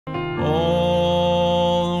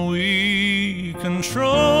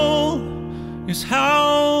control is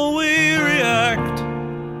how we react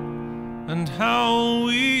and how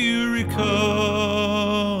we recover.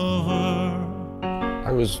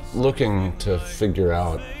 I was looking to figure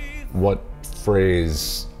out what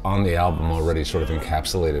phrase on the album already sort of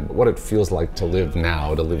encapsulated what it feels like to live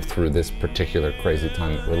now, to live through this particular crazy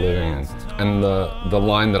time that we're living in. And the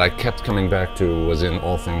line that I kept coming back to was in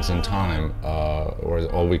All Things in Time, or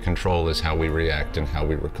all we control is how we react and how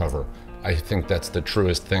we recover. I think that's the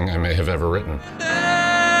truest thing I may have ever written.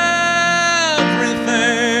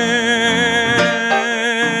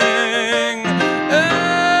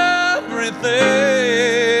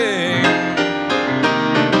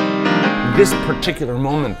 This particular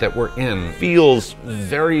moment that we're in feels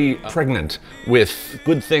very pregnant with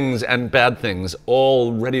good things and bad things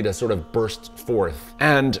all ready to sort of burst forth.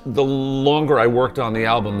 And the longer I worked on the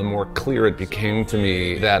album, the more clear it became to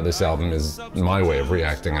me that this album is my way of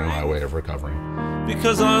reacting and my way of recovering.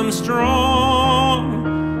 Because I'm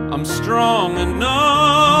strong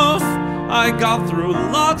enough. I got through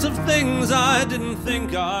lots of things I didn't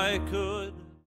think I could.